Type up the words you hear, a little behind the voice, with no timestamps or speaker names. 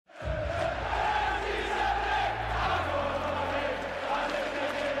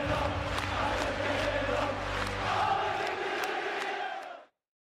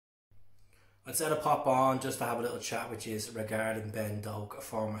I said I'd pop on just to have a little chat with you regarding Ben Doak, a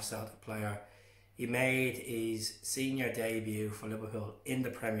former Celtic player. He made his senior debut for Liverpool in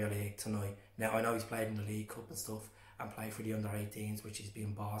the Premier League tonight. Now, I know he's played in the League Cup and stuff and played for the under-18s, which he's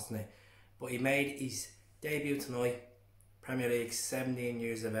been bossing it. But he made his debut tonight, Premier League, 17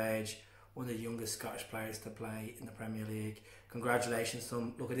 years of age, one of the youngest Scottish players to play in the Premier League. Congratulations to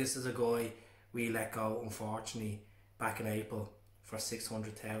him. Look, this is a guy we let go, unfortunately, back in April for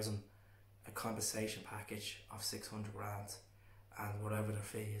 600,000. A compensation package of 600 grand and whatever the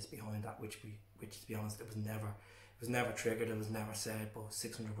fee is behind that, which to be honest, it was never triggered, it was never said, but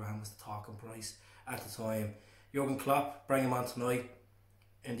 600 grand was the talking price at the time. Jurgen Klopp bring him on tonight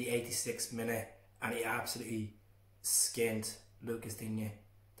in the 86th minute, and he absolutely skinned Lucas Digne.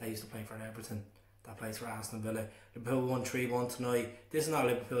 They used to play for Everton, that plays for Aston Villa. Liverpool won 3-1 tonight. This is not a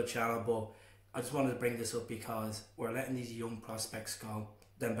Liverpool channel, but I just wanted to bring this up because we're letting these young prospects go.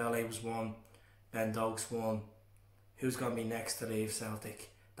 Dembele was one, Ben Doak's one. Who's going to be next to leave Celtic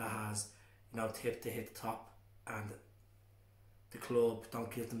that has, tipped to hit the top, and the club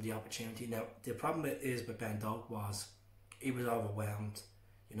don't give them the opportunity. Now, the problem is with Ben Doak was he was overwhelmed.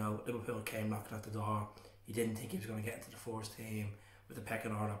 Liverpool came knocking at the door. He didn't think he was going to get into the first team with the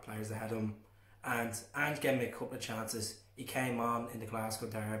pecking order of players ahead of him. And gave me a couple of chances. He came on in the Glasgow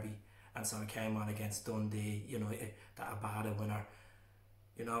derby, and so he came on against Dundee, that Abada winner.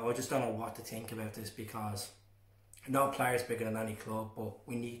 I just don't know what to think about this because no player's bigger than any club, but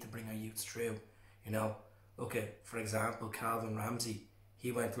we need to bring our youths through. Look at, for example, Calvin Ramsey.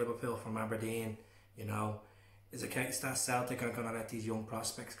 He went to Liverpool from Aberdeen. Is a case that Celtic aren't going to let these young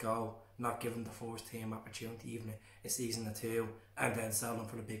prospects go, not give them the first team opportunity, even a season or two, and then sell them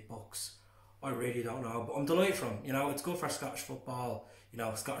for the big bucks. I really don't know, but I'm delighted for him. It's good for Scottish football,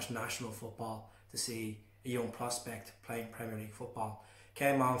 Scottish national football, to see a young prospect playing Premier League football.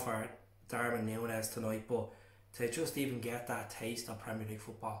 Came on for Darwin Núñez tonight, but to just even get that taste of Premier League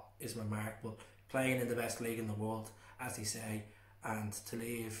football is remarkable. Playing in the best league in the world, as they say, and to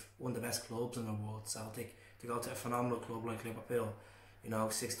leave one of the best clubs in the world, Celtic, to go to a phenomenal club like Liverpool,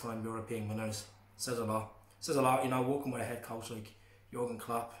 6-time European winners, says a lot. Says a lot, working with a head coach like Jurgen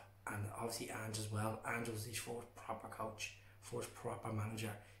Klopp, and obviously Ange as well. Ange was his first proper coach, first proper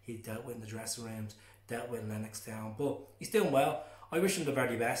manager. He dealt with in the dressing rooms, dealt with Lennox Town, but he's doing well. I wish him the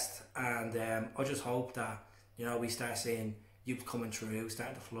very best, and I just hope that we start seeing youth coming through,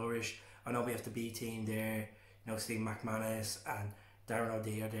 starting to flourish. I know we have the B team there, Steve McManus and Darren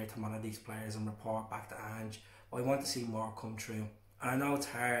O'Dear there to monitor these players and report back to Ange. But I want to see more come through, and I know it's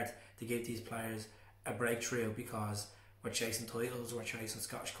hard to give these players a breakthrough because we're chasing titles, we're chasing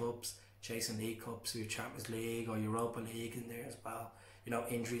Scottish Cups, chasing League Cups, we're Champions League or Europa League in there as well.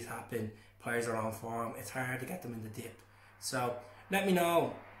 Injuries happen, players are on form, it's hard to get them in the dip. So let me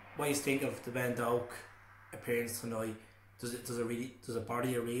know what you think of the Ben Doak appearance tonight. Does it bother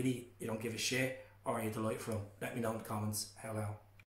you really? You don't give a shit, or are you delighted for him? Let me know in the comments. Hello.